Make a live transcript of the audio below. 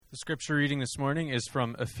The scripture reading this morning is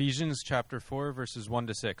from Ephesians chapter 4, verses 1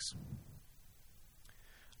 to 6.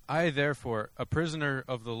 I, therefore, a prisoner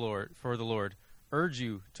of the Lord, for the Lord, urge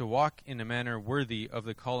you to walk in a manner worthy of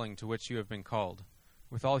the calling to which you have been called,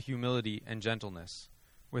 with all humility and gentleness,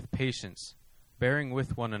 with patience, bearing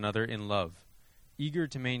with one another in love, eager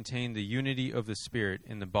to maintain the unity of the Spirit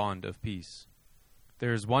in the bond of peace.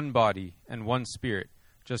 There is one body and one Spirit,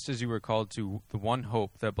 just as you were called to the one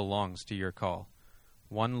hope that belongs to your call.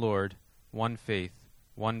 One Lord, one faith,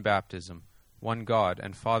 one baptism, one God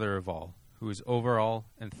and Father of all, who is over all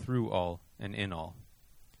and through all and in all.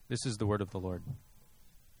 This is the word of the Lord.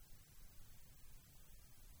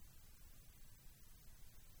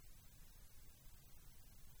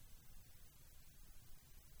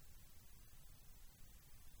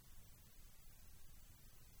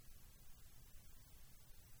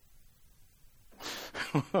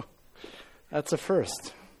 That's a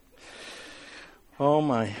first. Oh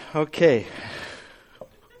my, okay.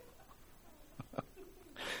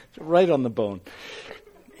 Right on the bone.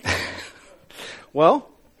 Well,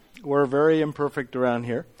 we're very imperfect around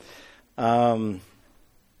here.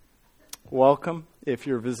 Welcome if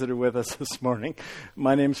you're a visitor with us this morning.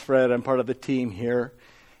 My name's Fred. I'm part of the team here.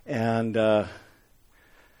 And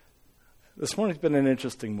this morning's been an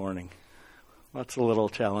interesting morning. Lots of little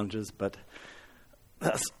challenges, but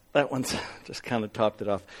that one's just kind of topped it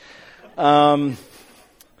off.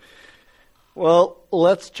 Well,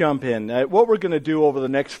 let's jump in. What we're going to do over the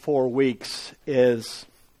next 4 weeks is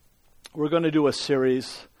we're going to do a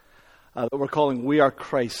series that we're calling We Are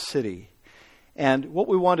Christ City. And what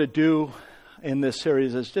we want to do in this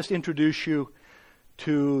series is just introduce you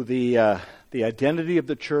to the identity of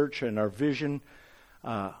the church and our vision,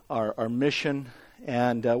 our mission,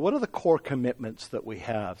 and what are the core commitments that we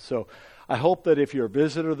have. So I hope that if you're a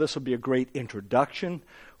visitor, this will be a great introduction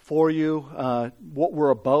for you, what we're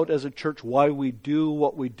about as a church, why we do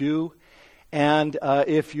what we do. And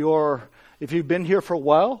if you've been here for a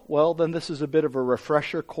while, well, then this is a bit of a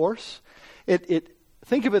refresher course.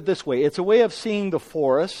 Think of it this way. It's a way of seeing the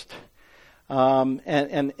forest,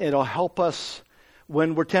 and it'll help us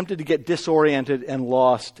when we're tempted to get disoriented and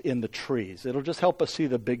lost in the trees. It'll just help us see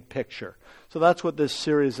the big picture. So that's what this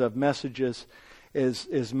series of messages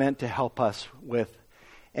is meant to help us with.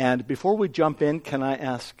 And before we jump in, can I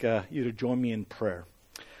ask you to join me in prayer?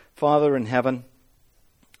 Father in heaven,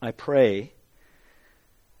 I pray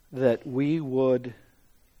that we would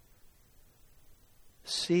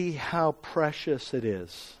see how precious it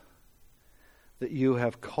is that you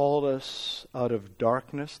have called us out of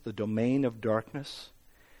darkness, the domain of darkness,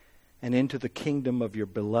 and into the kingdom of your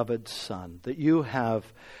beloved Son. That you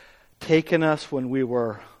have taken us when we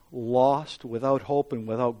were lost, without hope and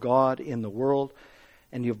without God in the world,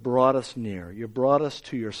 and you've brought us near. You've brought us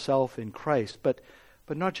to yourself in Christ. But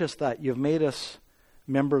not just that. You've made us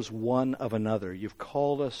members one of another. You've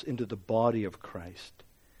called us into the body of Christ.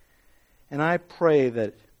 And I pray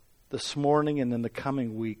that this morning and in the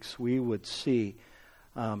coming weeks we would see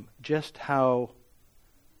just how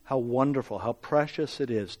wonderful, how precious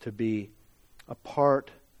it is to be a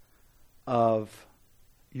part of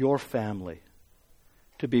your family,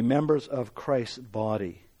 to be members of Christ's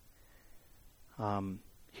body.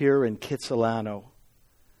 Here in Kitsilano,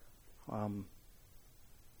 on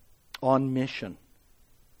mission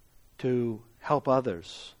to help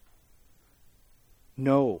others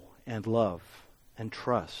know and love and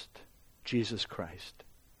trust Jesus Christ.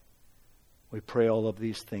 We pray all of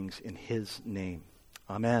these things in His name.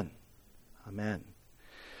 Amen. Amen.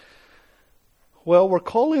 Well, we're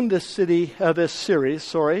calling this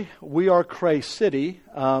series, We Are Christ City,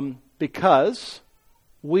 because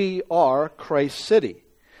we are Christ City.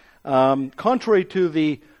 Contrary to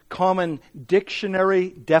the common dictionary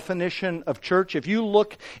definition of church, if you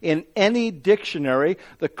look in any dictionary,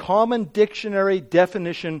 the common dictionary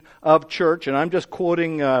definition of church, and I'm just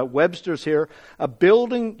quoting Webster's here, a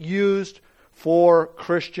building used for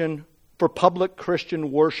public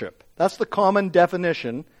Christian worship. That's the common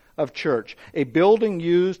definition of church. A building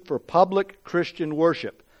used for public Christian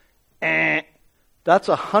worship. That's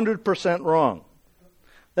 100% wrong.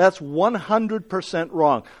 That's 100%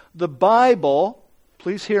 wrong. The Bible,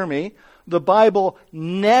 please hear me, the Bible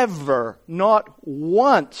never, not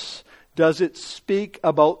once, does it speak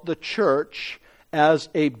about the church as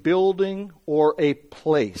a building or a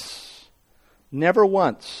place. Never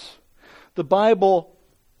once. The Bible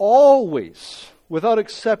always, without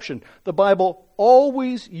exception, the Bible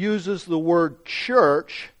always uses the word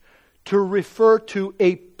church to refer to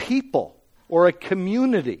a people or a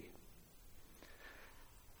community.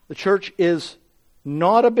 The church is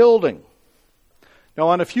not a building, Now,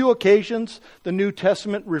 on a few occasions, the New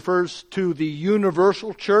Testament refers to the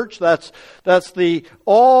universal church. That's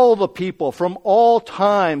all the people from all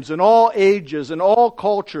times and all ages and all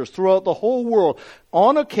cultures throughout the whole world.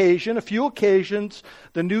 On occasion, a few occasions,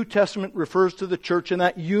 the New Testament refers to the church in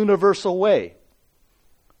that universal way.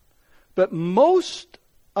 But most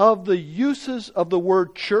of the uses of the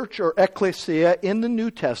word church or ecclesia in the New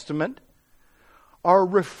Testament are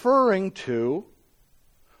referring to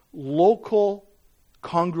local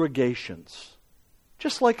congregations,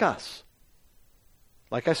 just like us.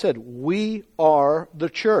 Like I said, we are the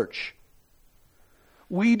church.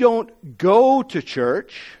 We don't go to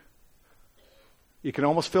church. You can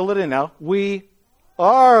almost fill it in now. We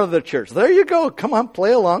are the church. There you go. Come on,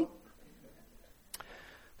 play along.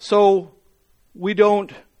 So, we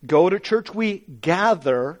don't go to church. We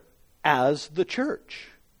gather as the church.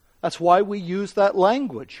 That's why we use that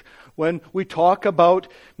language. When we talk about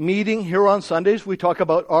meeting here on Sundays, we talk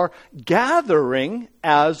about our gathering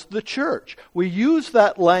as the church. We use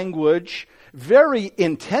that language very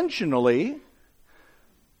intentionally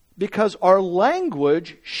because our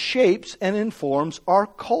language shapes and informs our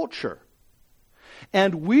culture.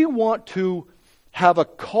 And we want to have a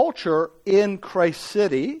culture in Christ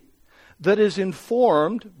City that is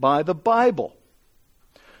informed by the Bible.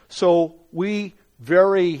 So we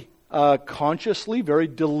very consciously, very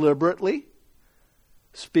deliberately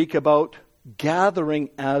speak about gathering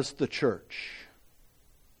as the church.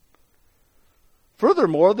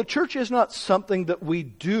 Furthermore, the church is not something that we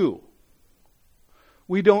do.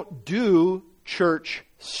 We don't do church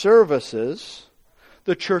services.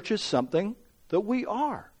 The church is something that we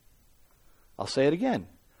are. I'll say it again.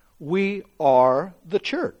 We are the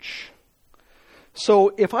church.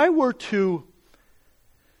 So if I were to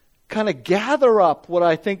kind of gather up what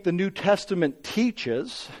I think the New Testament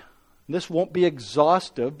teaches, this won't be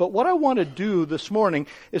exhaustive, but what I want to do this morning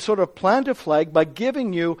is sort of plant a flag by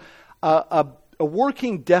giving you a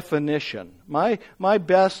working definition. My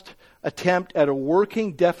best attempt at a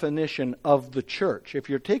working definition of the church. If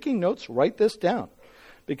you're taking notes, write this down,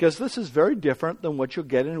 because this is very different than what you'll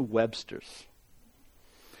get in Webster's.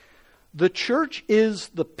 The church is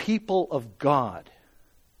the people of God.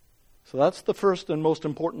 So that's the first and most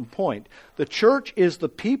important point. The church is the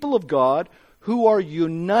people of God who are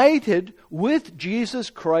united with Jesus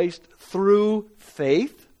Christ through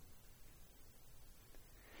faith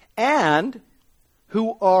and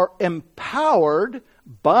who are empowered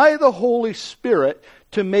by the Holy Spirit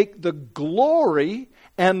to make the glory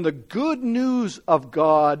and the good news of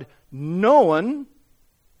God known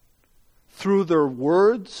through their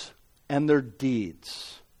words and their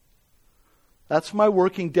deeds. That's my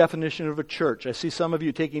working definition of a church. I see some of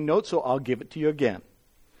you taking notes, so I'll give it to you again.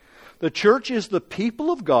 The church is the people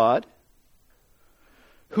of God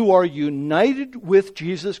who are united with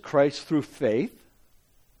Jesus Christ through faith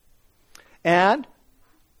and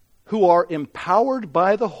who are empowered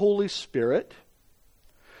by the Holy Spirit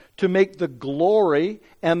to make the glory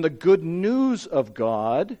and the good news of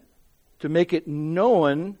God, to make it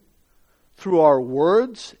known through our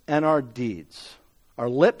words and our deeds, our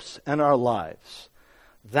lips and our lives.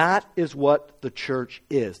 That is what the church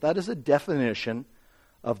is. That is a definition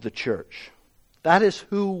of the church. That is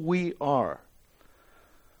who we are.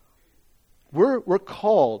 We're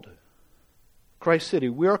called, Christ City,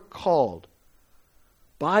 we are called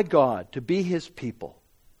by God to be His people.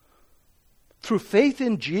 Through faith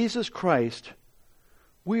in Jesus Christ,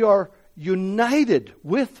 we are united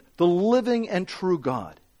with the living and true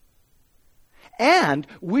God. And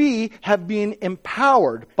we have been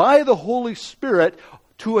empowered by the Holy Spirit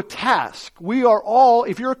to a task. We are all,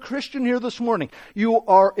 if you're a Christian here this morning, you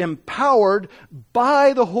are empowered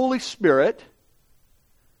by the Holy Spirit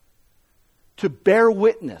to bear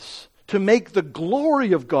witness, to make the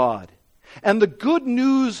glory of God and the good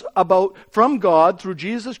news from God through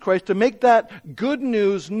Jesus Christ, to make that good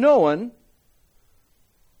news known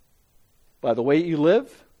by the way you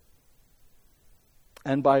live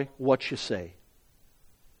and by what you say.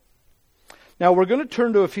 Now, we're going to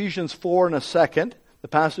turn to Ephesians 4 in a second, the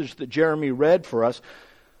passage that Jeremy read for us.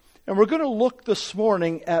 And we're going to look this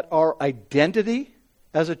morning at our identity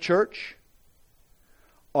as a church,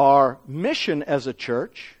 our mission as a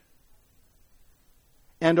church,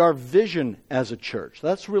 and our vision as a church.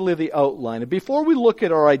 That's really the outline. And before we look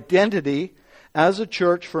at our identity as a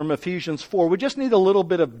church from Ephesians 4, we just need a little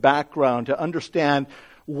bit of background to understand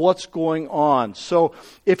what's going on. So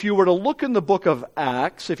if you were to look in the book of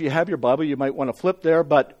Acts, if you have your Bible, you might want to flip there,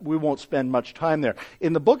 but we won't spend much time there.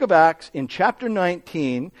 In the book of Acts, in chapter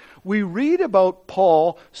 19, we read about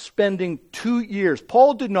Paul spending 2 years.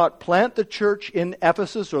 Paul did not plant the church in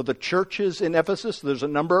Ephesus or the churches in Ephesus. There's a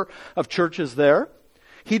number of churches there.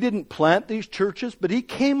 He didn't plant these churches, but he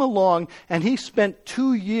came along and he spent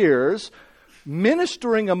 2 years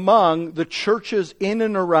ministering among the churches in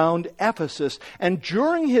and around Ephesus. And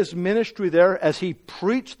during his ministry there, as he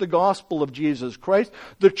preached the gospel of Jesus Christ,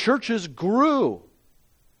 the churches grew.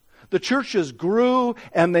 The churches grew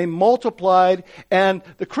and they multiplied. And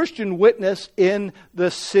the Christian witness in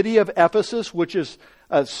the city of Ephesus, which is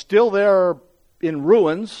still there in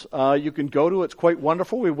ruins, you can go to. It's quite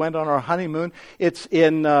wonderful. We went on our honeymoon. It's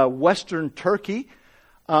in western Turkey.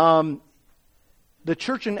 The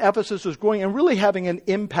church in Ephesus was growing and really having an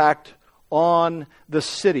impact on the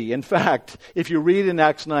city. In fact, if you read in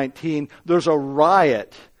Acts 19, there's a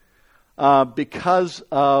riot because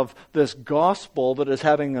of this gospel that is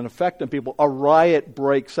having an effect on people. A riot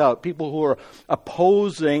breaks out. People who are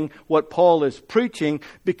opposing what Paul is preaching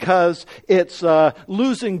because it's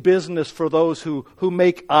losing business for those who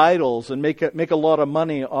make idols and make a lot of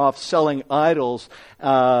money off selling idols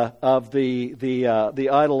of the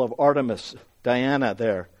idol of Artemis, Diana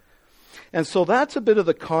there. And so that's a bit of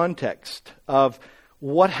the context of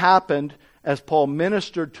what happened as Paul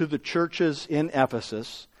ministered to the churches in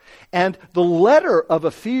Ephesus. And the letter of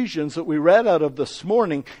Ephesians that we read out of this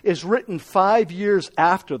morning is written 5 years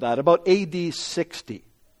after that, about AD 60.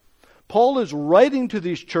 Paul is writing to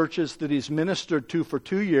these churches that he's ministered to for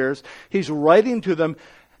 2 years. He's writing to them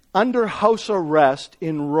under house arrest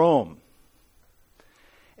in Rome.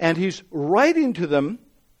 And he's writing to them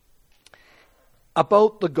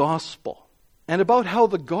about the gospel and about how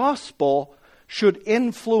the gospel should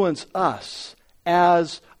influence us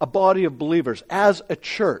as a body of believers, as a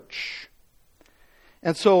church.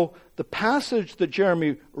 And so the passage that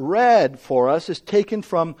Jeremy read for us is taken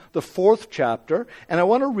from the 4th chapter, and I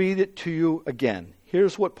want to read it to you again.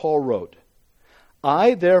 Here's what Paul wrote.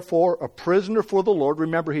 I, therefore, a prisoner for the Lord,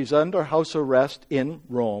 remember he's under house arrest in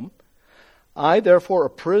Rome, I, therefore, a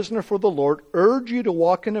prisoner for the Lord, urge you to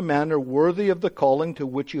walk in a manner worthy of the calling to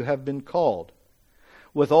which you have been called,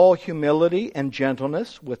 with all humility and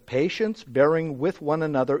gentleness, with patience, bearing with one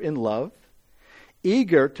another in love,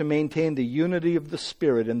 eager to maintain the unity of the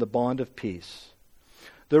Spirit in the bond of peace.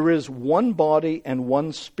 There is one body and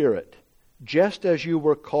one Spirit, just as you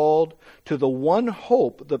were called to the one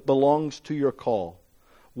hope that belongs to your call.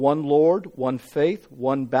 One Lord, one faith,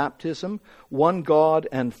 one baptism, one God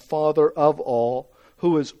and Father of all,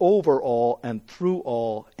 who is over all and through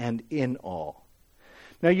all and in all.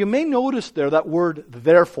 Now you may notice there that word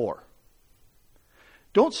therefore.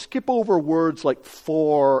 Don't skip over words like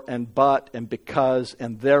for and but and because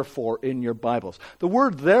and therefore in your Bibles. The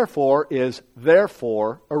word therefore is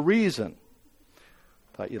therefore a reason.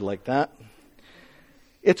 Thought you'd like that.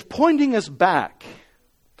 It's pointing us back.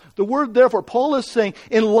 The word therefore, Paul is saying,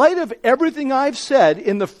 in light of everything I've said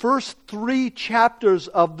in the first 3 chapters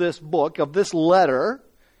of this book, of this letter,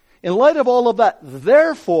 in light of all of that,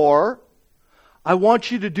 therefore, I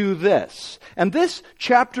want you to do this. And this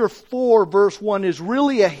chapter 4, verse 1 is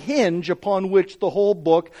really a hinge upon which the whole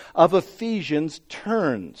book of Ephesians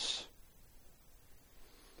turns.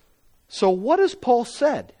 So what has Paul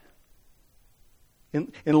said?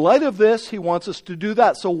 In light of this, he wants us to do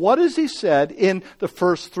that. So what has he said in the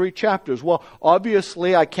first 3 chapters? Well,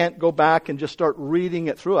 obviously, I can't go back and just start reading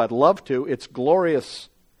it through. I'd love to. It's glorious.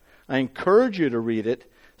 I encourage you to read it,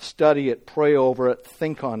 study it, pray over it,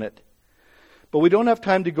 think on it. But we don't have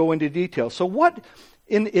time to go into detail. So let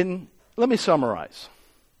me summarize.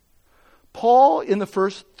 Paul, in the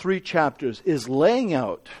first 3 chapters, is laying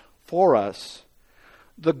out for us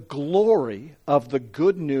the glory of the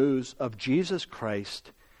good news of Jesus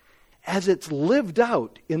Christ as it's lived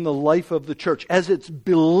out in the life of the church, as it's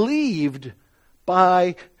believed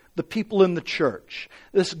by the people in the church.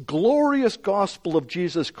 This glorious gospel of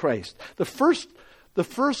Jesus Christ. The first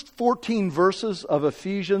 14 verses of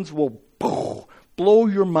Ephesians will blow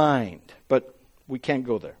your mind, but we can't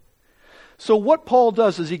go there. So what Paul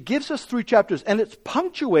does is he gives us 3 chapters, and it's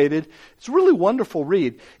punctuated. It's a really wonderful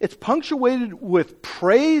read. It's punctuated with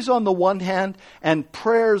praise on the one hand and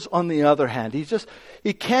prayers on the other hand.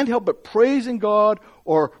 He can't help but praising God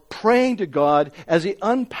or praying to God as he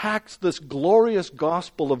unpacks this glorious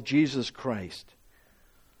gospel of Jesus Christ.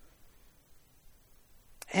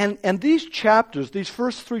 And these chapters, these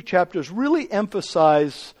first 3 chapters, really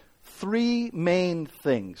emphasize 3 main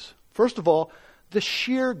things. First of all, the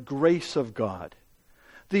sheer grace of God.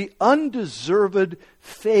 the undeserved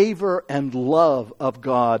favor and love of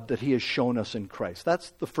God that he has shown us in Christ. That's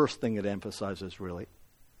the first thing it emphasizes, really.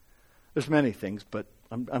 There's many things, but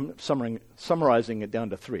I'm summarizing it down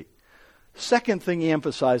to 3. Second thing he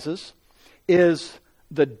emphasizes is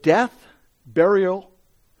the death, burial,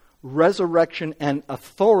 resurrection, and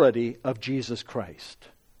authority of Jesus Christ.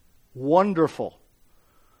 Wonderful.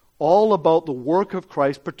 All about the work of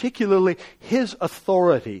Christ, particularly his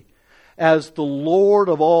authority as the Lord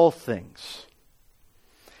of all things.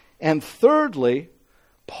 And thirdly,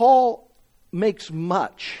 Paul makes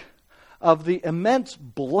much of the immense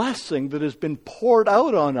blessing that has been poured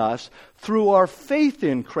out on us through our faith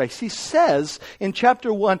in Christ. He says in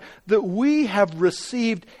chapter 1 that we have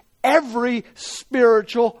received every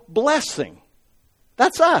spiritual blessing.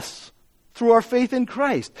 That's us, through our faith in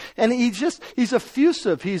Christ. And he's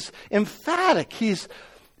effusive, he's emphatic, he's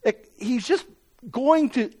just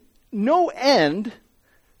going to no end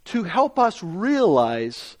to help us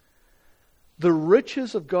realize the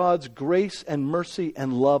riches of God's grace and mercy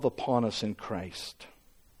and love upon us in Christ.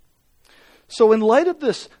 So in light of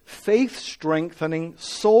this faith-strengthening,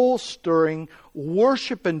 soul-stirring,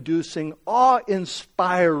 worship-inducing,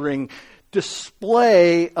 awe-inspiring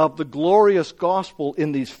display of the glorious gospel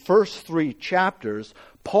in these first 3 chapters,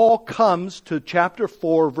 Paul comes to chapter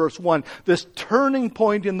 4, verse 1, this turning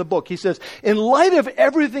point in the book. He says, in light of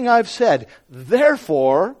everything I've said,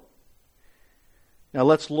 therefore... Now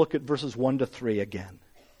let's look at verses 1 to 3 again.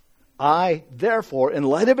 I, therefore, in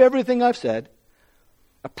light of everything I've said,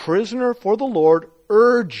 a prisoner for the Lord,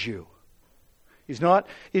 urge you. He's not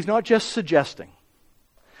just suggesting.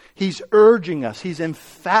 He's urging us. He's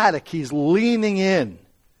emphatic. He's leaning in.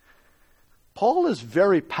 Paul is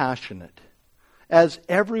very passionate, as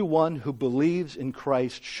everyone who believes in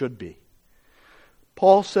Christ should be.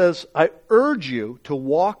 Paul says, I urge you to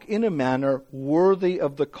walk in a manner worthy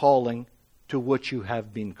of the calling to which you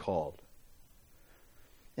have been called.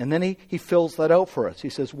 And then he fills that out for us. He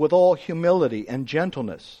says, with all humility and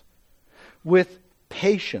gentleness, with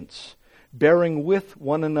patience, bearing with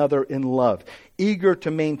one another in love, eager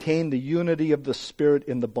to maintain the unity of the Spirit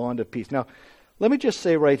in the bond of peace. Now, let me just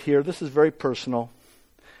say right here, this is very personal.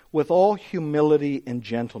 With all humility and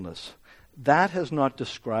gentleness, that has not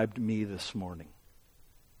described me this morning.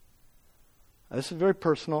 Now, this is very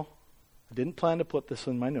personal. I didn't plan to put this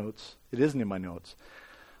in my notes. It isn't in my notes.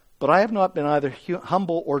 But I have not been either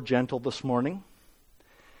humble or gentle this morning.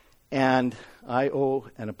 And I owe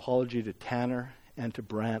an apology to Tanner and to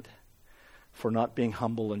Brant for not being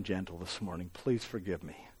humble and gentle this morning. Please forgive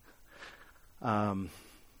me.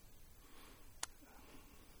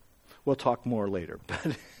 We'll talk more later,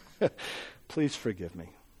 but please forgive me.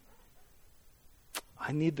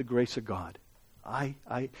 I need the grace of God. I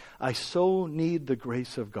so need the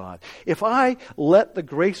grace of God. If I let the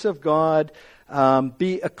grace of God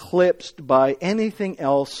be eclipsed by anything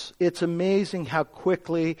else, it's amazing how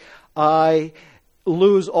quickly I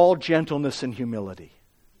lose all gentleness and humility.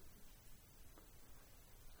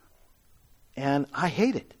 And I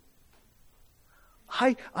hate it.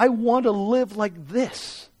 I want to live like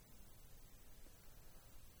this.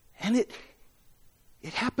 And it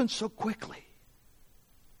happens so quickly.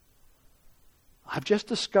 I've just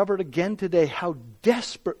discovered again today how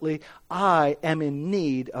desperately I am in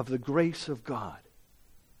need of the grace of God.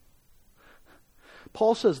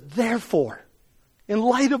 Paul says, therefore, in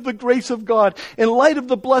light of the grace of God, in light of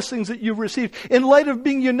the blessings that you've received, in light of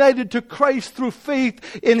being united to Christ through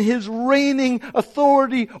faith in his reigning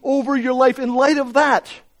authority over your life, in light of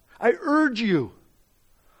that, I urge you,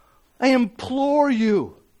 I implore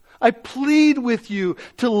you, I plead with you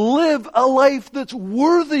to live a life that's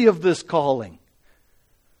worthy of this calling.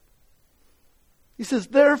 He says,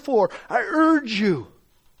 therefore, I urge you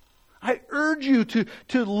to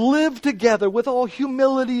live together with all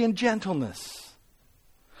humility and gentleness.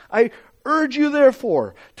 I urge you,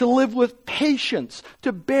 therefore, to live with patience,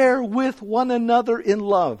 to bear with one another in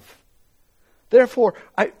love. Therefore,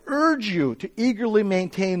 I urge you to eagerly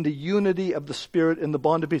maintain the unity of the Spirit in the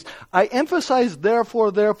bond of peace. I emphasize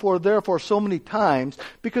therefore so many times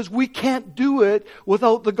because we can't do it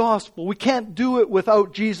without the gospel. We can't do it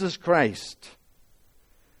without Jesus Christ.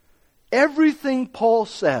 Everything Paul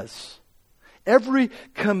says, every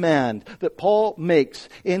command that Paul makes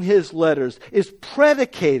in his letters is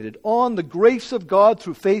predicated on the grace of God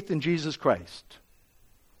through faith in Jesus Christ.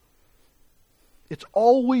 It's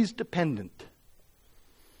always dependent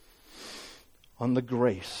on the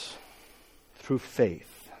grace through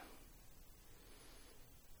faith.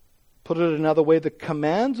 Put it another way, the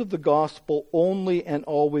commands of the gospel only and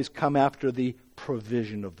always come after the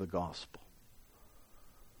provision of the gospel.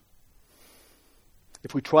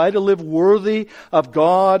 If we try to live worthy of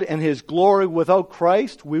God and His glory without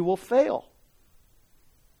Christ, we will fail.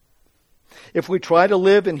 If we try to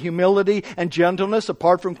live in humility and gentleness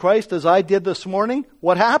apart from Christ, as I did this morning,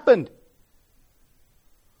 what happened?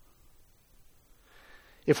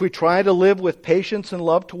 If we try to live with patience and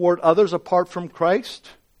love toward others apart from Christ,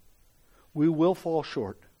 we will fall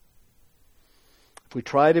short. If we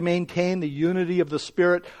try to maintain the unity of the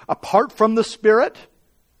Spirit apart from the Spirit,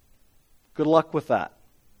 good luck with that.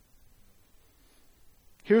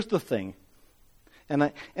 Here's the thing, and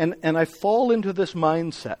I fall into this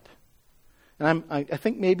mindset, and I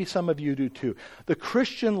think maybe some of you do too. The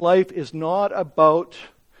Christian life is not about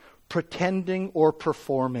pretending or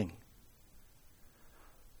performing.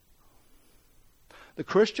 The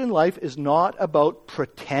Christian life is not about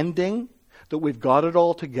pretending that we've got it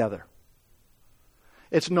all together.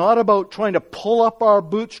 It's not about trying to pull up our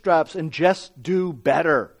bootstraps and just do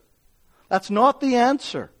better. That's not the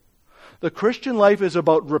answer. The Christian life is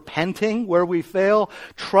about repenting where we fail,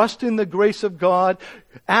 trusting the grace of God,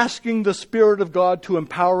 asking the Spirit of God to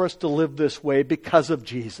empower us to live this way because of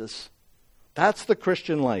Jesus. That's the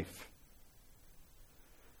Christian life.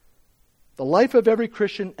 The life of every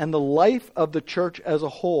Christian and the life of the church as a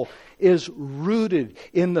whole is rooted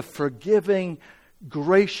in the forgiving,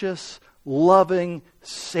 gracious, loving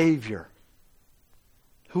Savior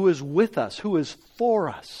who is with us, who is for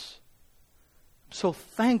us. I'm so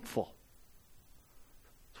thankful.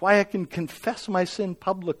 That's why I can confess my sin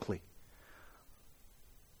publicly.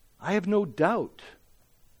 I have no doubt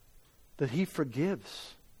that He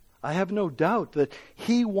forgives. I have no doubt that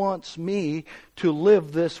He wants me to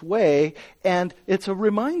live this way, and it's a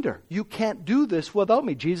reminder. You can't do this without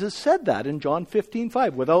me. Jesus said that in John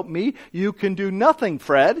 15:5. Without me, you can do nothing,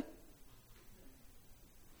 Fred.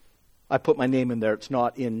 I put my name in there. It's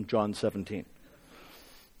not in John 17.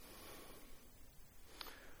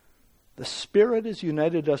 The Spirit has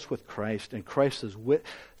united us with Christ, and Christ is with...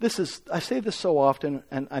 I say this so often,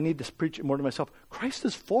 and I need to preach it more to myself. Christ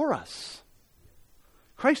is for us.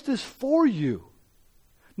 Christ is for you.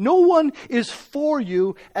 No one is for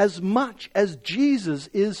you as much as Jesus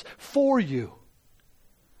is for you.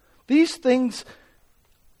 These things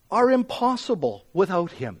are impossible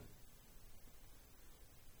without Him.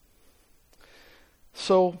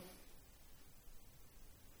 So,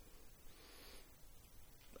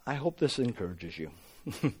 I hope this encourages you.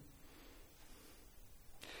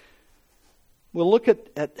 We'll look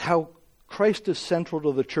at how Christ is central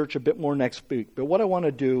to the church a bit more next week. But what I want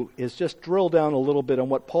to do is just drill down a little bit on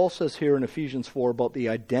what Paul says here in Ephesians 4 about the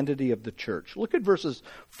identity of the church. Look at verses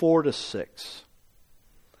 4 to 6.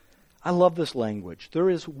 I love this language. There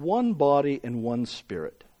is one body and one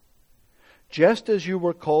Spirit, just as you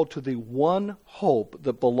were called to the one hope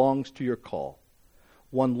that belongs to your call.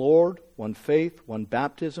 One Lord, one faith, one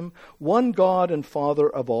baptism, one God and Father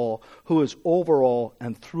of all, who is over all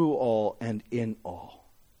and through all and in all.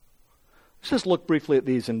 Let's just look briefly at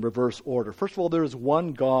these in reverse order. First of all, there is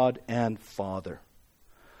one God and Father.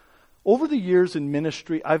 Over the years in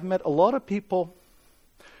ministry, I've met a lot of people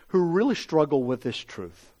who really struggle with this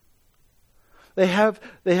truth. They have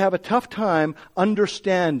a tough time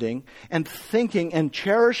understanding and thinking and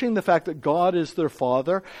cherishing the fact that God is their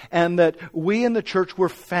Father and that we in the church, we're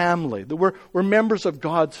family, that we're members of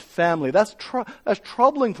God's family. That's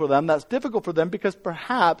troubling for them. That's difficult for them because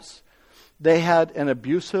perhaps they had an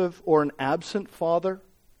abusive or an absent father.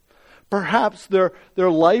 Perhaps their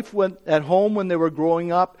life at home when they were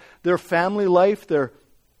growing up, their family life, there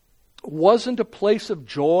wasn't a place of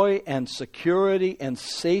joy and security and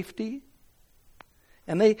safety.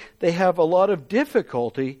 And they have a lot of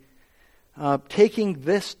difficulty taking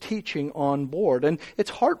this teaching on board. And it's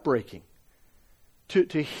heartbreaking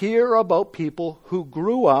to hear about people who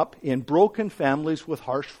grew up in broken families with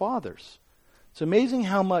harsh fathers. It's amazing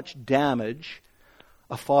how much damage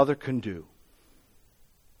a father can do.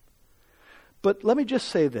 But let me just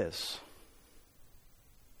say this.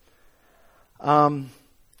 We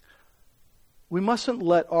mustn't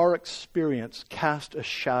let our experience cast a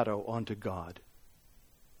shadow onto God.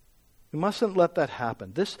 We mustn't let that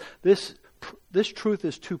happen. This truth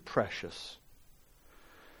is too precious.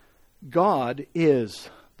 God is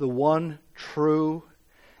the one true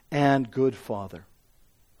and good Father.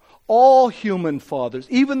 All human fathers,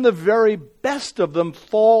 even the very best of them,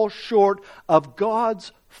 fall short of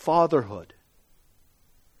God's fatherhood.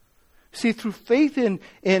 See, through faith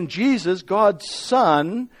in Jesus, God's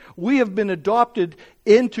Son, we have been adopted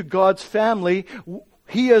into God's family.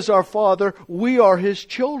 He is our Father. We are His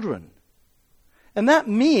children. And that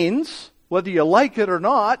means, whether you like it or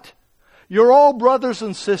not, you're all brothers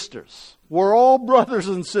and sisters. We're all brothers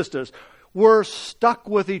and sisters. we're stuck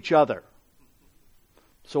with each other.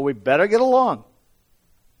 So we better get along.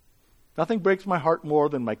 Nothing breaks my heart more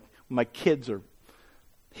than my kids are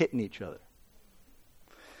hitting each other.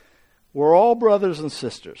 We're all brothers and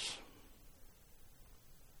sisters.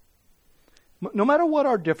 No matter what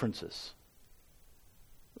our differences,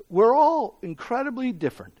 we're all incredibly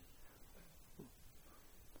different.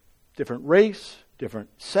 Different race, different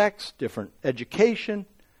sex, different education,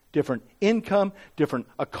 different income, different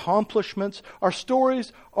accomplishments. Our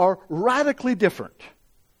stories are radically different.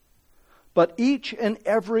 But each and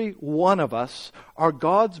every one of us are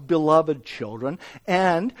God's beloved children,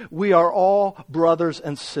 and we are all brothers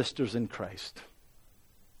and sisters in Christ.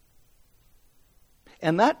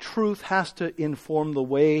 And that truth has to inform the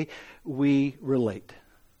way we relate.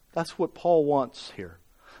 That's what Paul wants here.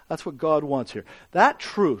 That's what God wants here. That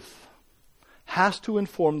truth has to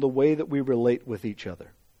inform the way that we relate with each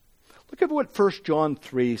other. Look at what 1 John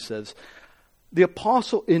 3 says. The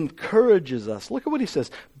apostle encourages us. Look at what he says.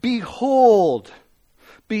 Behold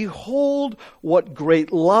what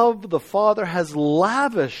great love the Father has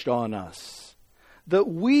lavished on us, that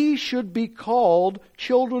we should be called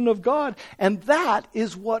children of God. And that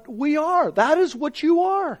is what we are. That is what you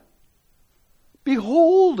are.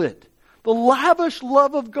 Behold it. The lavish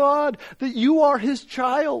love of God, that you are His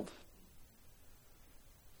child.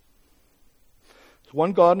 There's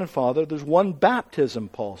one God and Father. There's one baptism,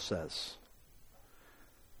 Paul says.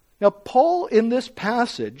 Now, Paul, in this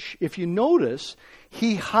passage, if you notice,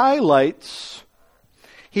 he highlights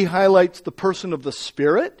the person of the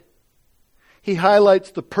Spirit, he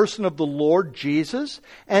highlights the person of the Lord Jesus,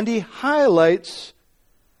 and he highlights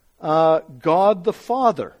God the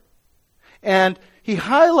Father. And he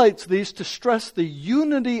highlights these to stress the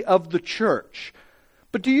unity of the church.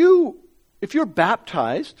 But if you're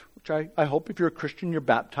baptized, which I hope if you're a Christian you're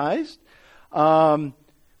baptized, when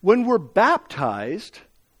we're baptized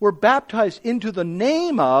into the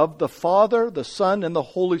name of the Father, the Son, and the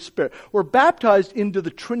Holy Spirit. We're baptized into the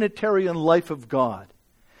Trinitarian life of God.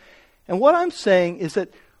 And what I'm saying is that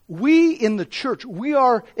we in the church, we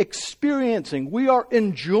are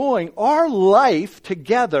enjoying our life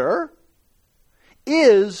together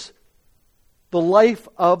is the life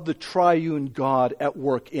of the triune God at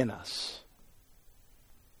work in us.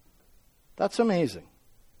 That's amazing.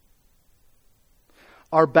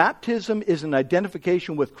 Our baptism is an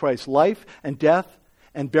identification with Christ's life and death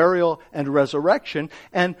and burial and resurrection.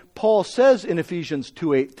 And Paul says in Ephesians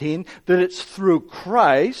 2:18 that it's through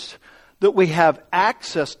Christ that we have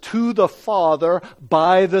access to the Father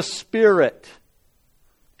by the Spirit.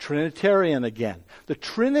 Trinitarian again. The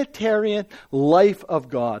Trinitarian life of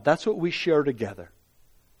God. That's what we share together.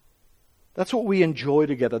 That's what we enjoy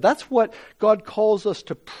together. That's what God calls us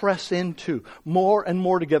to press into more and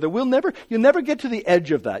more together. You'll never get to the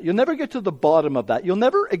edge of that. You'll never get to the bottom of that. You'll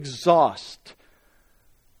never exhaust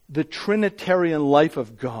the Trinitarian life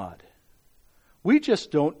of God. We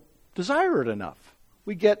just don't desire it enough.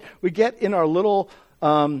 We get in our little,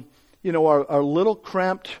 our little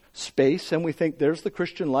cramped space, and we think there's the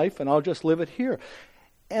Christian life, and I'll just live it here.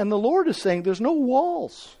 And the Lord is saying there's no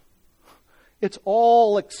walls. It's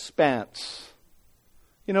all expanse.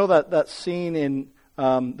 You know that scene in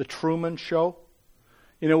the Truman Show?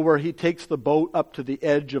 You know, where he takes the boat up to the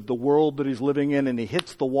edge of the world that he's living in and he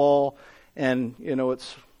hits the wall. And,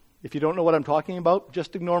 it's, if you don't know what I'm talking about,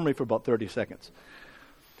 just ignore me for about 30 seconds.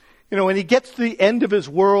 And he gets to the end of his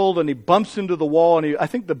world and he bumps into the wall and I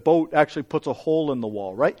think the boat actually puts a hole in the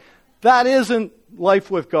wall, right? That isn't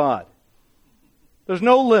life with God. There's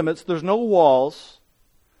no limits. There's no walls.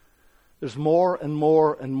 There's more and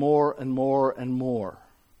more and more and more and more.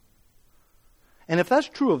 And if that's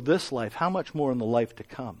true of this life, how much more in the life to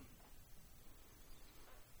come?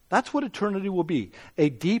 That's what eternity will be. A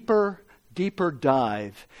deeper, deeper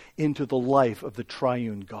dive into the life of the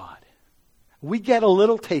triune God. We get a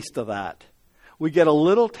little taste of that. We get a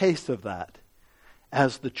little taste of that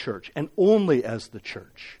as the church, and only as the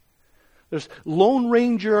church. There's Lone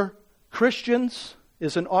Ranger Christians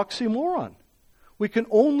is an oxymoron. We can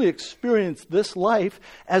only experience this life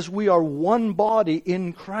as we are one body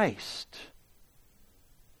in Christ.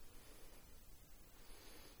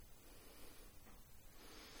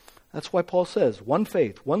 That's why Paul says, one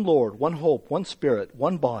faith, one Lord, one hope, one Spirit,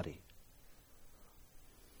 one body.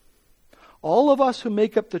 All of us who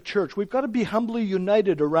make up the church, we've got to be humbly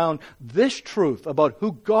united around this truth about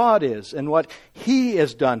who God is and what He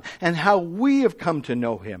has done and how we have come to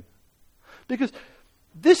know Him. Because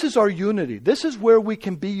this is our unity. This is where we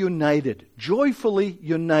can be united, joyfully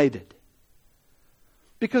united.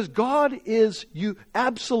 Because God is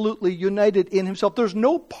absolutely united in Himself. There's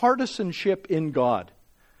no partisanship in God.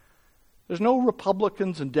 There's no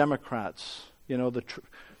Republicans and Democrats.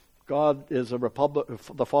 God is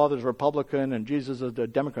the Father's a Republican and Jesus is a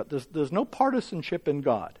Democrat. There's no partisanship in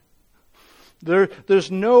God. There's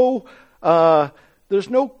no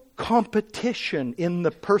competition in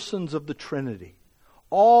the persons of the Trinity.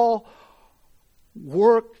 All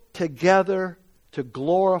work together to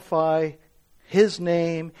glorify His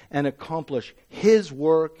name and accomplish His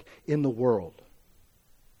work in the world.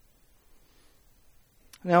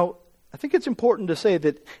 Now, I think it's important to say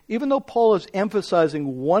that even though Paul is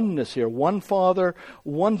emphasizing oneness here, one Father,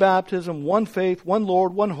 one baptism, one faith, one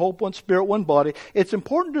Lord, one hope, one Spirit, one body, it's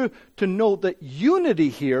important to note that unity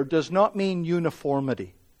here does not mean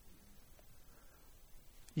uniformity.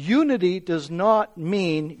 Unity does not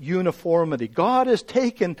mean uniformity. God has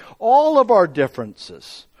taken all of our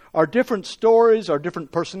differences, our different stories, our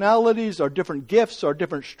different personalities, our different gifts, our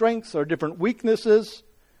different strengths, our different weaknesses,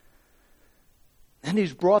 and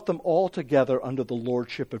He's brought them all together under the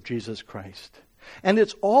lordship of Jesus Christ. And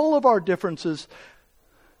it's all of our differences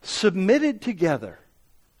submitted together,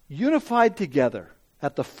 unified together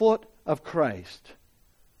at the foot of Christ.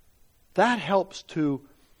 That helps to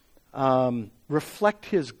reflect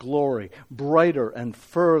His glory brighter and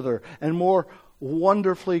further and more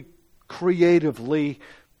wonderfully, creatively,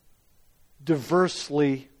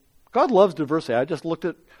 diversely. God loves diversity. I just looked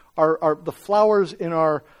at the flowers in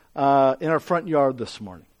our front yard this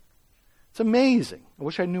morning. It's amazing. I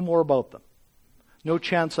wish I knew more about them. No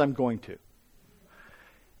chance I'm going to.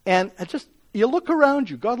 And you look around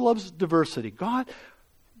you. God loves diversity. God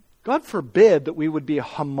forbid that we would be a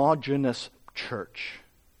homogeneous church.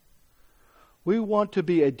 We want to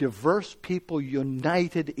be a diverse people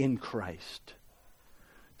united in Christ.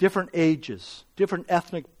 Different ages, different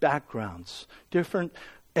ethnic backgrounds, different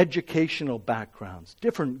educational backgrounds,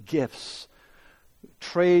 different gifts,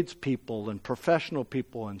 tradespeople and professional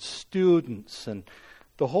people and students and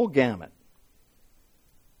the whole gamut.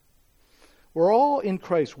 We're all in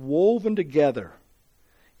Christ woven together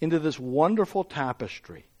into this wonderful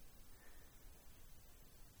tapestry.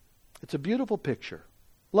 It's a beautiful picture.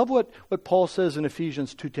 Love what Paul says in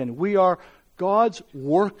Ephesians 2:10. We are God's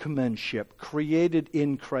workmanship created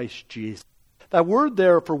in Christ Jesus. That word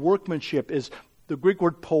there for workmanship is the Greek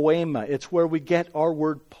word poema. It's where we get our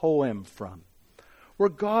word poem from. We're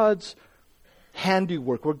God's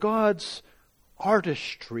handiwork. We're God's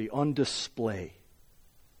artistry on display.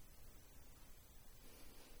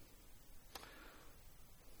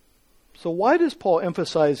 So why does Paul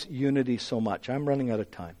emphasize unity so much? I'm running out of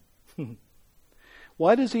time.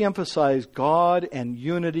 Why does he emphasize God and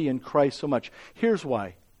unity in Christ so much? Here's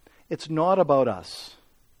why. It's not about us.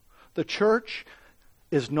 The church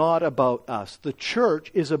is not about us. The church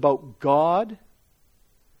is about God.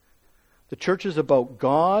 The church is about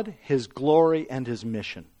God, His glory, and His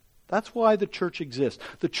mission. That's why the church exists.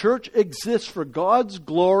 The church exists for God's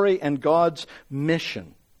glory and God's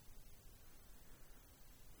mission.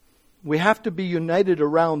 We have to be united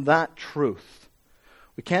around that truth.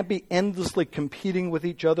 We can't be endlessly competing with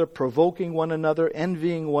each other, provoking one another,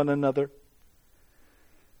 envying one another.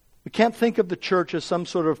 We can't think of the church as some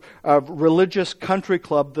sort of religious country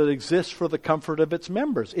club that exists for the comfort of its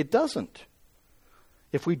members. It doesn't.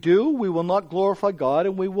 If we do, we will not glorify God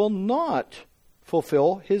and we will not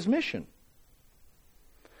fulfill His mission.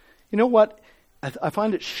 You know what? I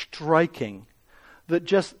find it striking that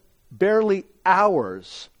just barely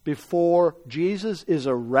hours before Jesus is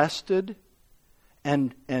arrested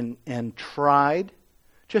and tried,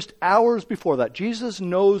 just hours before that, Jesus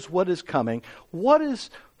knows what is coming. What is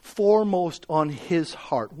foremost on His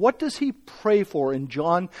heart? What does He pray for in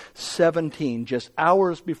John 17, just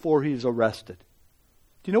hours before He's arrested?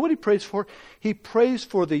 Do you know what He prays for? He prays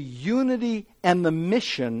for the unity and the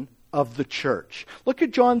mission of the church. Look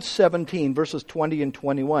at John 17, verses 20 and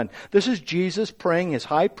 21. This is Jesus praying His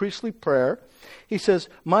high priestly prayer. He says,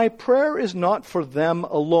 my prayer is not for them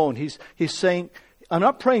alone. He's saying, I'm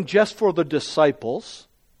not praying just for the disciples,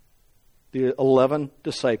 the 11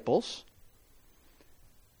 disciples.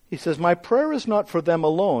 He says, my prayer is not for them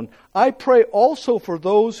alone. I pray also for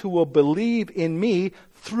those who will believe in me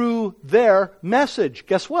through their message.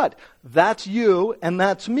 Guess what? That's you and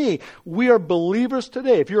that's me. We are believers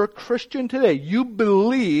today. If you're a Christian today, you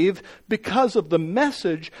believe because of the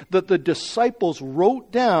message that the disciples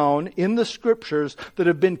wrote down in the Scriptures that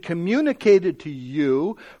have been communicated to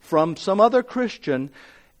you from some other Christian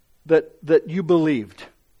that you believed.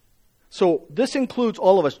 So this includes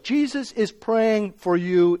all of us. Jesus is praying for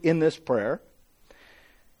you in this prayer.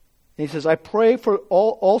 And He says, I pray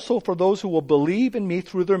also for those who will believe in me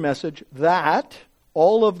through their message, that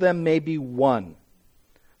all of them may be one.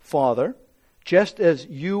 Father, just as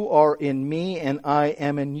you are in me and I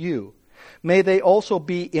am in you. May they also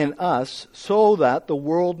be in us, so that the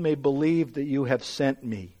world may believe that you have sent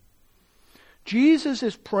me. Jesus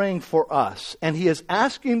is praying for us, and he is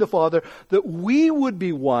asking the Father that we would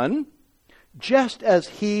be one, just as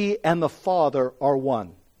he and the Father are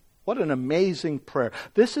one. What an amazing prayer.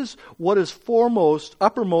 This is what is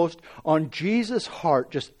uppermost on Jesus'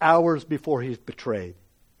 heart just hours before he's betrayed.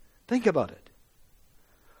 Think about it.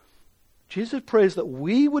 Jesus prays that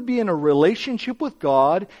we would be in a relationship with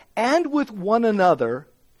God and with one another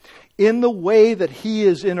in the way that he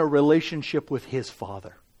is in a relationship with his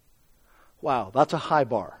Father. Wow, that's a high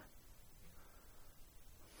bar.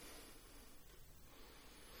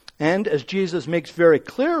 And as Jesus makes very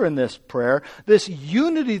clear in this prayer, this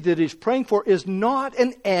unity that he's praying for is not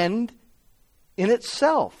an end in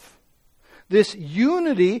itself. This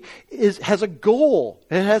unity has a goal.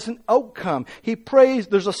 It has an outcome. He prays,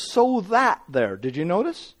 there's a so that there. Did you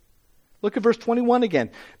notice? Look at verse 21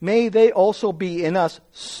 again. May they also be in us,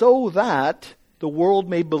 so that the world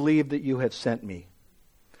may believe that you have sent me.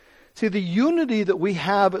 See, the unity that we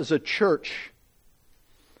have as a church,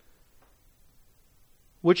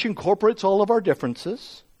 which incorporates all of our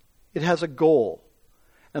differences, it has a goal.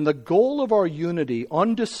 And the goal of our unity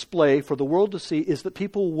on display for the world to see is that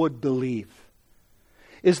people would believe.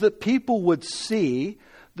 Is that people would see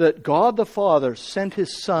that God the Father sent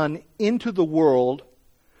his Son into the world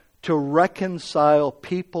to reconcile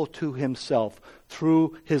people to himself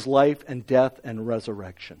through his life and death and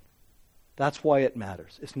resurrection. That's why it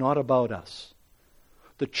matters. It's not about us.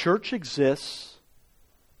 The church exists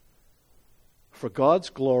for God's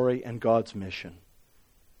glory and God's mission.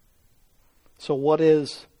 So what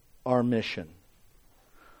is our mission?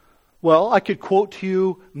 Well, I could quote to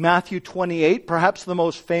you Matthew 28, perhaps the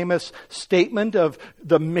most famous statement of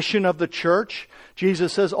the mission of the church.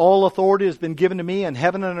 Jesus says, all authority has been given to me in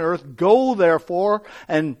heaven and earth. Go, therefore,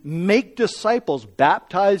 and make disciples,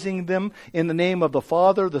 baptizing them in the name of the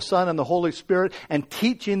Father, the Son, and the Holy Spirit, and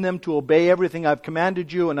teaching them to obey everything I've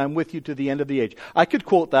commanded you, and I'm with you to the end of the age. I could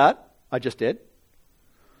quote that. I just did.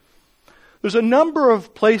 There's a number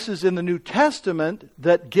of places in the New Testament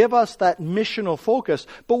that give us that missional focus,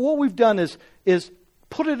 but what we've done is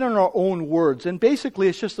put it in our own words, and basically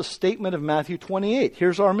it's just a statement of Matthew 28.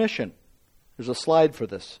 Here's our mission. There's a slide for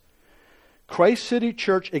this. Christ City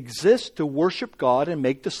Church exists to worship God and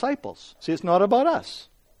make disciples. See, it's not about us.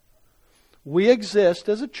 We exist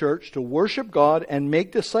as a church to worship God and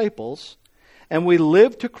make disciples, and we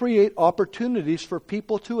live to create opportunities for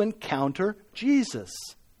people to encounter Jesus.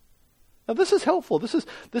 Now this is helpful. This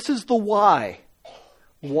is the why.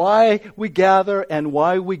 Why we gather and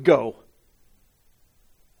why we go.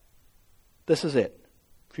 This is it.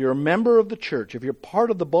 If you're a member of the church, if you're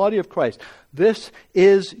part of the body of Christ, this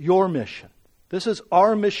is your mission. This is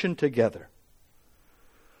our mission together.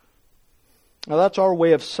 Now that's our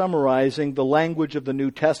way of summarizing the language of the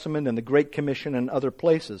New Testament and the Great Commission and other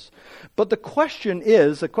places. But the question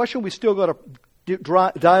we still got to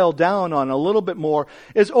dial down on a little bit more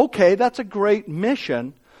is, okay, that's a great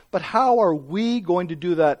mission, but how are we going to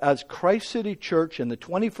do that as Christ City Church in the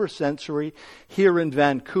 21st century here in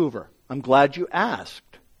Vancouver? I'm glad you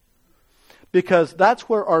asked, because that's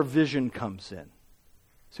where our vision comes in.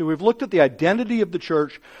 See, we've looked at the identity of the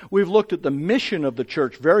church, we've looked at the mission of the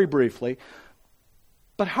church very briefly,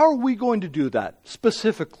 but how are we going to do that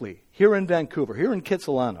specifically here in Vancouver, here in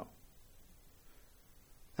Kitsilano?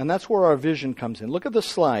 And that's where our vision comes in. Look at the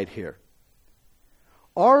slide here.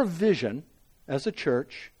 Our vision as a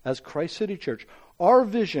church, as Christ City Church, our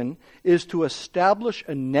vision is to establish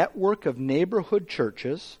a network of neighborhood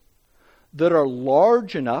churches that are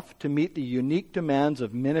large enough to meet the unique demands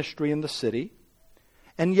of ministry in the city,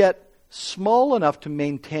 and yet small enough to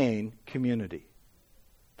maintain community.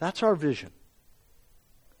 That's our vision.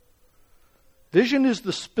 Vision is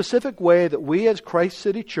the specific way that we as Christ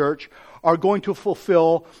City Church are going to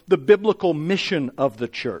fulfill the biblical mission of the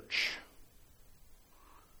church.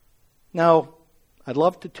 Now, I'd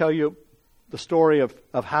love to tell you the story of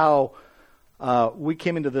how we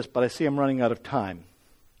came into this, but I see I'm running out of time.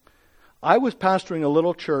 I was pastoring a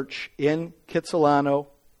little church in Kitsilano,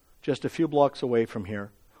 just a few blocks away from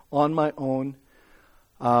here, on my own,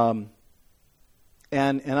 and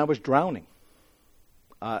I was drowning.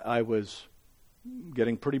 I was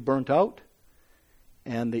getting pretty burnt out,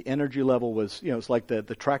 and the energy level was, it's like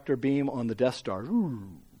the tractor beam on the Death Star.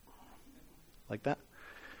 Ooh, like that.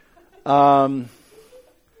 And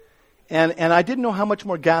I didn't know how much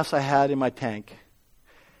more gas I had in my tank.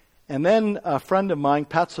 And then a friend of mine,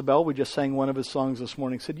 Pat Sabel, we just sang one of his songs this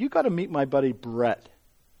morning, said, "You got to meet my buddy Brett."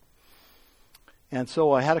 And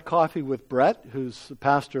so I had a coffee with Brett, who's the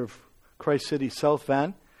pastor of Christ City South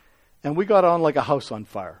Van, and we got on like a house on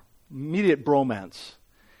fire. Immediate bromance.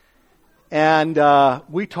 And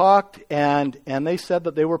we talked, and they said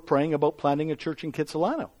that they were praying about planting a church in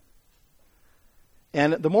Kitsilano.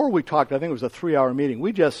 And the more we talked, I think it was a 3-hour meeting,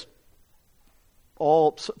 we just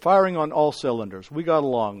all firing on all cylinders. We got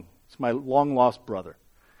along. It's my long-lost brother.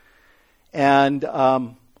 And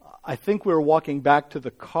I think we were walking back to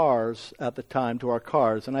the cars at the time, to our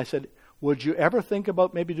cars, and I said, would you ever think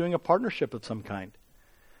about maybe doing a partnership of some kind?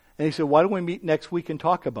 And he said, why don't we meet next week and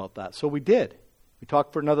talk about that? So we did. We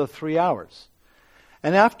talked for another 3 hours.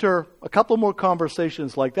 And after a couple more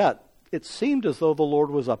conversations like that, it seemed as though the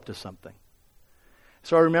Lord was up to something.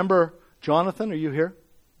 So I remember Jonathan. Are you here?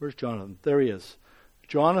 Where's Jonathan? There he is.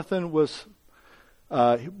 Jonathan was,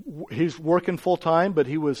 he's working full time, but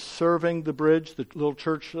he was serving the Bridge, the little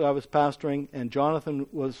church that I was pastoring, and Jonathan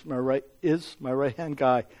was my right-hand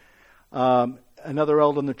guy, another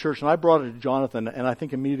elder in the church. And I brought it to Jonathan, and I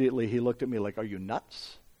think immediately he looked at me like, are you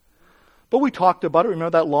nuts? But we talked about it.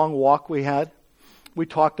 Remember that long walk we had? We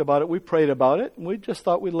talked about it. We prayed about it. And we just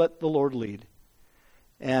thought we'd let the Lord lead.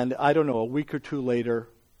 And I don't know, a week or two later,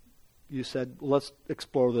 you said, let's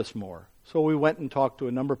explore this more. So we went and talked to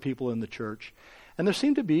a number of people in the church. And there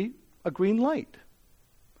seemed to be a green light.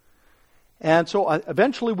 And so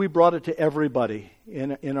eventually we brought it to everybody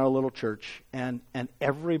in our little church. And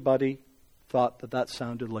everybody thought that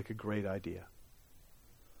sounded like a great idea.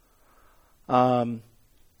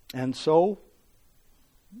 And so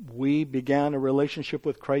we began a relationship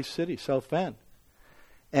with Christ City, South Van.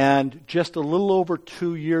 And just a little over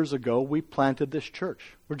 2 years ago, we planted this church.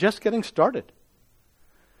 We're just getting started.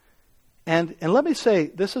 And let me say,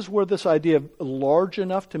 this is where this idea of large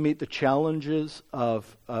enough to meet the challenges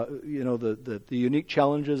of, the unique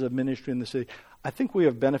challenges of ministry in the city, I think we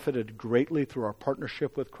have benefited greatly through our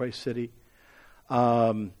partnership with Christ City.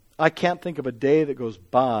 I can't think of a day that goes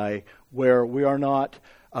by where we are not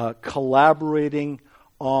collaborating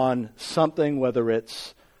on something, whether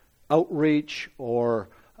it's outreach or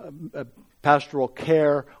pastoral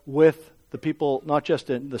care with the people, not just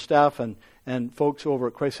in the staff and folks over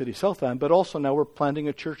at Christ City South Van, but also now we're planting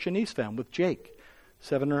a church in East Van with Jake.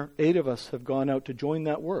 7 or 8 of us have gone out to join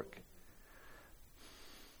that work.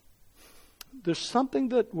 There's something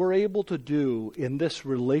that we're able to do in this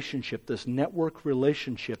relationship, this network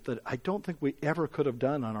relationship, that I don't think we ever could have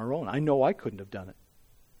done on our own. I know I couldn't have done it.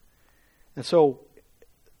 And so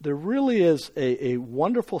there really is a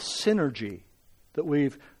wonderful synergy that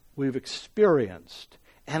we've experienced.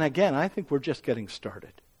 And again, I think we're just getting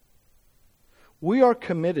started. We are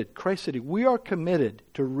committed, Christ City, we are committed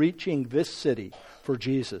to reaching this city for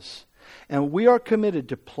Jesus. And we are committed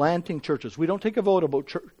to planting churches. We don't take a vote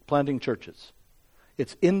about planting churches.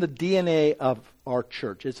 It's in the DNA of our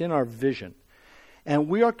church. It's in our vision. And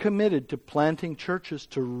we are committed to planting churches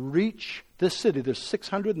to reach this city. There's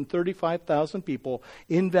 635,000 people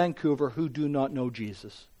in Vancouver who do not know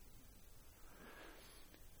Jesus.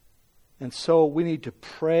 And so we need to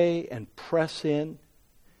pray and press in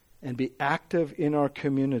and be active in our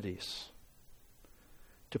communities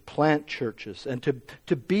to plant churches and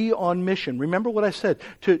to be on mission. Remember what I said,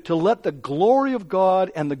 to let the glory of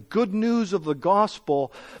God and the good news of the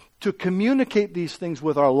gospel, to communicate these things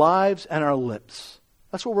with our lives and our lips.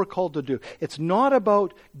 That's what we're called to do. It's not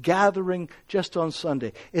about gathering just on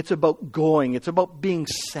Sunday. It's about going. It's about being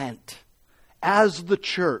sent as the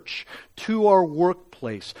church to our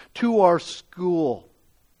workplace, to our school,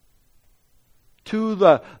 to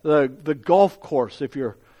the golf course if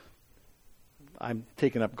you're... I'm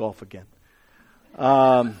taking up golf again.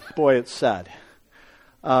 Boy, it's sad.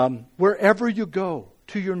 Wherever you go,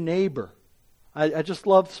 to your neighbor. I just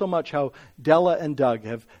love so much how Della and Doug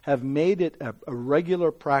have made it a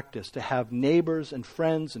regular practice to have neighbors and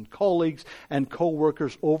friends and colleagues and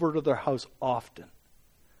co-workers over to their house often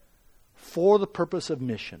for the purpose of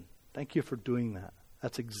mission. Thank you for doing that.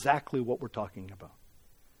 That's exactly what we're talking about.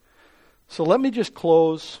 So let me just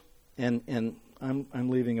close, and I'm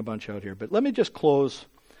leaving a bunch out here, but let me just close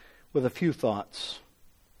with a few thoughts.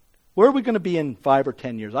 Where are we going to be in 5 or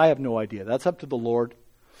 10 years? I have no idea. That's up to the Lord.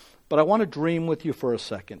 But I want to dream with you for a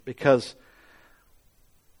second, because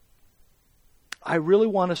I really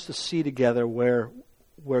want us to see together where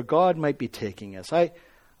God might be taking us.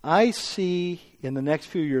 I see in the next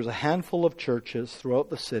few years a handful of churches throughout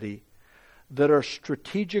the city that are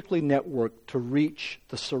strategically networked to reach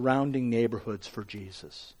the surrounding neighborhoods for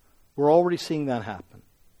Jesus. We're already seeing that happen.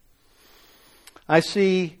 I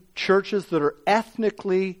see churches that are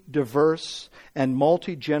ethnically diverse and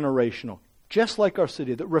multi-generational, just like our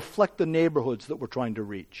city, that reflect the neighborhoods that we're trying to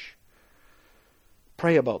reach.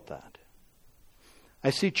 Pray about that. I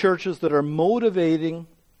see churches that are motivating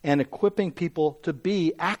and equipping people to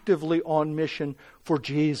be actively on mission for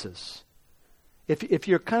Jesus. If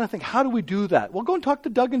you're kind of thinking, how do we do that? Well, go and talk to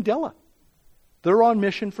Doug and Della. They're on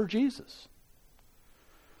mission for Jesus.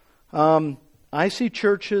 I see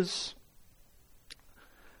churches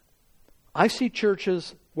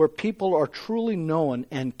where people are truly known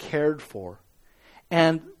and cared for,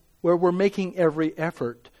 and where we're making every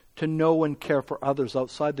effort to know and care for others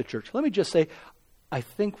outside the church. Let me just say, I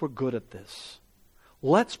think we're good at this.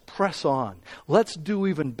 Let's press on. Let's do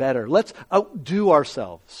even better. Let's outdo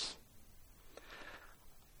ourselves.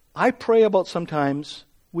 I pray about sometimes,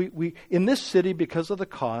 we in this city, because of the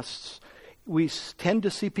costs, we tend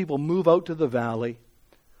to see people move out to the valley.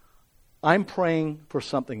 I'm praying for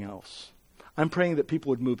something else. I'm praying that people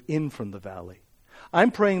would move in from the valley.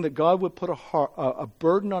 I'm praying that God would put a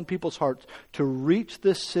burden on people's hearts to reach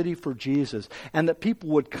this city for Jesus, and that people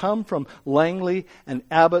would come from Langley and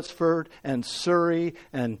Abbotsford and Surrey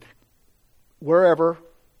and wherever,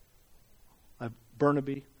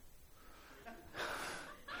 Burnaby,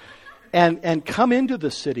 and come into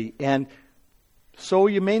the city. And so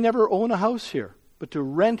you may never own a house here, but to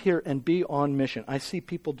rent here and be on mission. I see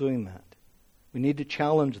people doing that. We need to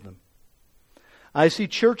challenge them. I see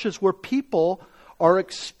churches where people are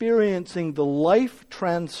experiencing the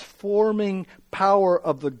life-transforming power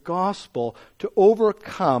of the gospel to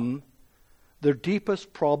overcome their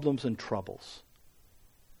deepest problems and troubles.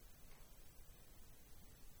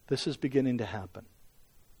 This is beginning to happen.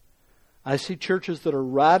 I see churches that are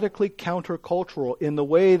radically countercultural in the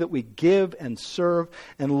way that we give and serve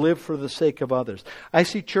and live for the sake of others. I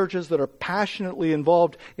see churches that are passionately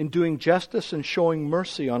involved in doing justice and showing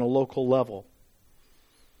mercy on a local level.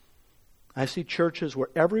 I see churches where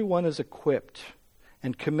everyone is equipped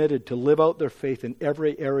and committed to live out their faith in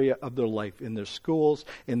every area of their life, in their schools,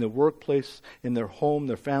 in their workplace, in their home,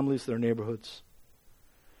 their families, their neighborhoods.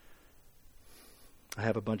 I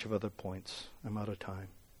have a bunch of other points. I'm out of time.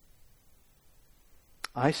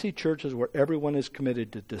 I see churches where everyone is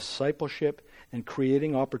committed to discipleship and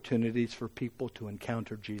creating opportunities for people to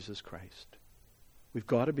encounter Jesus Christ. We've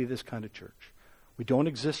got to be this kind of church. We don't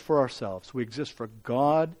exist for ourselves. We exist for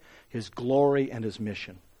God, His glory, and His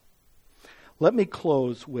mission. Let me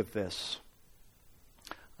close with this.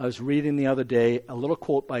 I was reading the other day a little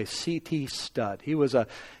quote by C.T. Studd. He was a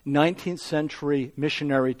 19th century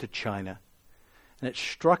missionary to China. And it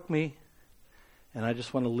struck me, and I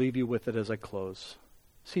just want to leave you with it as I close.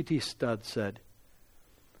 C.T. Studd said,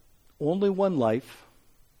 "Only one life,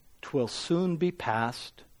 'twill soon be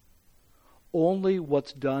past. Only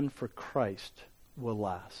what's done for Christ will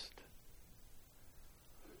last."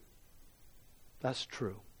 That's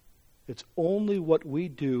true. It's only what we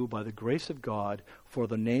do by the grace of God for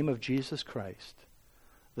the name of Jesus Christ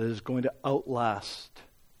that is going to outlast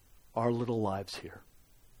our little lives here.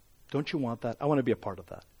 Don't you want that? I want to be a part of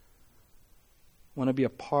that. I want to be a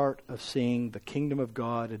part of seeing the kingdom of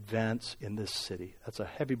God advance in this city. That's a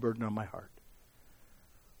heavy burden on my heart.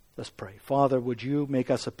 Let's pray. Father, would you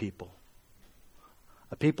make us a people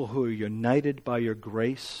who are united by your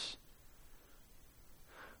grace,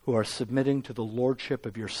 who are submitting to the lordship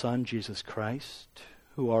of your Son, Jesus Christ,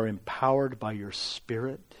 who are empowered by your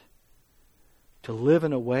Spirit to live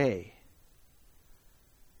in a way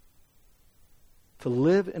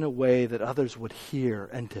that others would hear,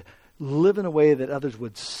 and to live in a way that others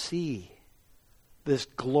would see this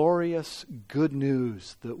glorious good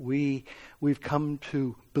news that we've come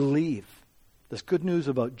to believe. This good news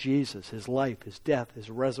about Jesus, His life, His death, His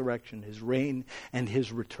resurrection, His reign, and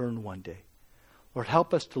His return one day. Lord,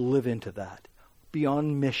 help us to live into that. Be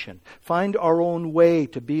on mission. Find our own way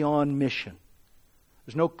to be on mission.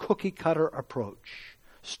 There's no cookie-cutter approach.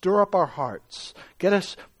 Stir up our hearts. Get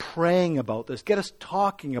us praying about this. Get us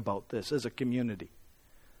talking about this as a community.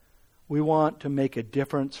 We want to make a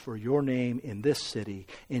difference for your name in this city.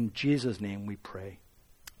 In Jesus' name we pray.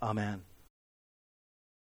 Amen.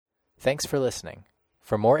 Thanks for listening.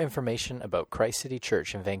 For more information about Christ City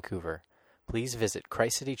Church in Vancouver, please visit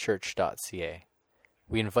christcitychurch.ca.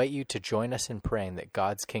 We invite you to join us in praying that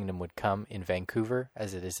God's kingdom would come in Vancouver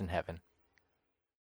as it is in heaven.